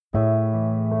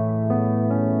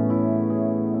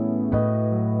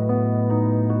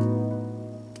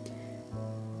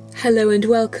Hello and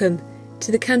welcome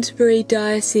to the Canterbury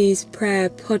Diocese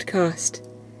Prayer Podcast.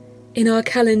 In our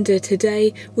calendar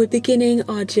today, we're beginning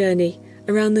our journey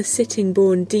around the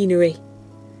Sittingbourne Deanery.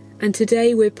 And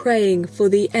today we're praying for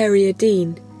the Area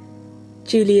Dean,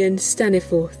 Julian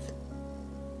Staniforth,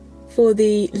 for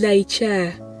the Lay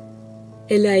Chair,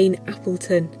 Elaine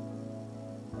Appleton,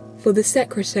 for the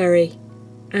Secretary,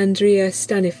 Andrea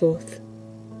Staniforth,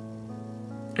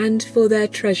 and for their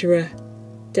Treasurer,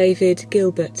 David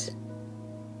Gilbert.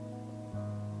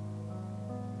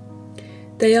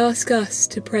 They ask us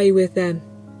to pray with them.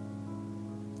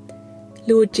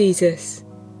 Lord Jesus,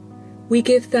 we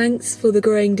give thanks for the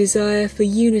growing desire for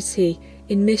unity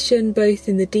in mission both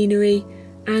in the Deanery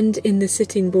and in the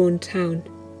Sittingbourne town.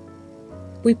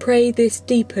 We pray this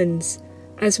deepens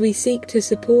as we seek to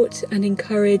support and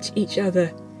encourage each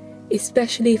other,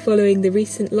 especially following the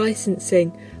recent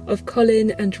licensing of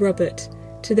Colin and Robert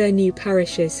to their new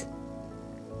parishes.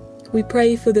 We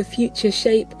pray for the future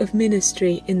shape of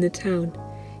ministry in the town,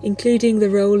 including the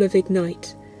role of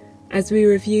Ignite, as we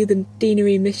review the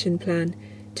Deanery mission plan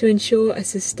to ensure a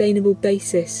sustainable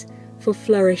basis for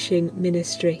flourishing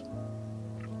ministry.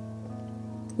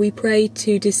 We pray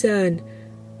to discern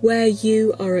where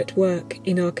you are at work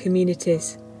in our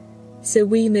communities, so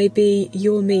we may be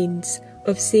your means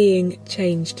of seeing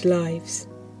changed lives.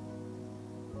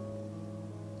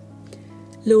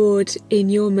 Lord, in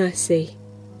your mercy,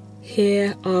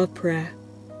 hear our prayer.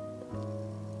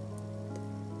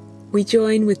 We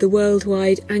join with the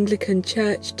worldwide Anglican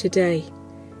Church today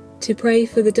to pray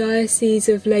for the Diocese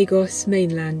of Lagos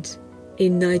mainland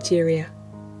in Nigeria.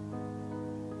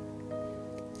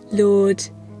 Lord,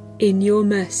 in your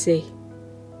mercy,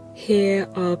 hear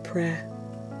our prayer.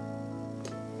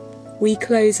 We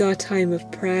close our time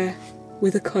of prayer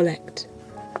with a collect.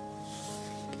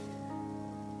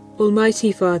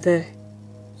 Almighty Father,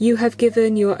 you have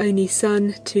given your only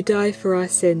Son to die for our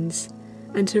sins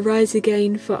and to rise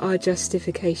again for our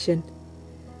justification.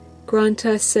 Grant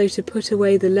us so to put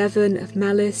away the leaven of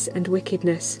malice and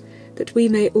wickedness, that we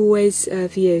may always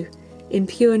serve you in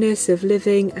pureness of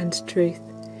living and truth,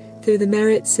 through the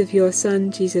merits of your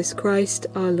Son, Jesus Christ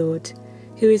our Lord,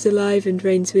 who is alive and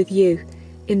reigns with you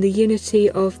in the unity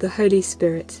of the Holy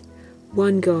Spirit,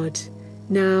 one God,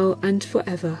 now and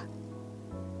forever.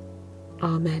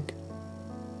 Amen.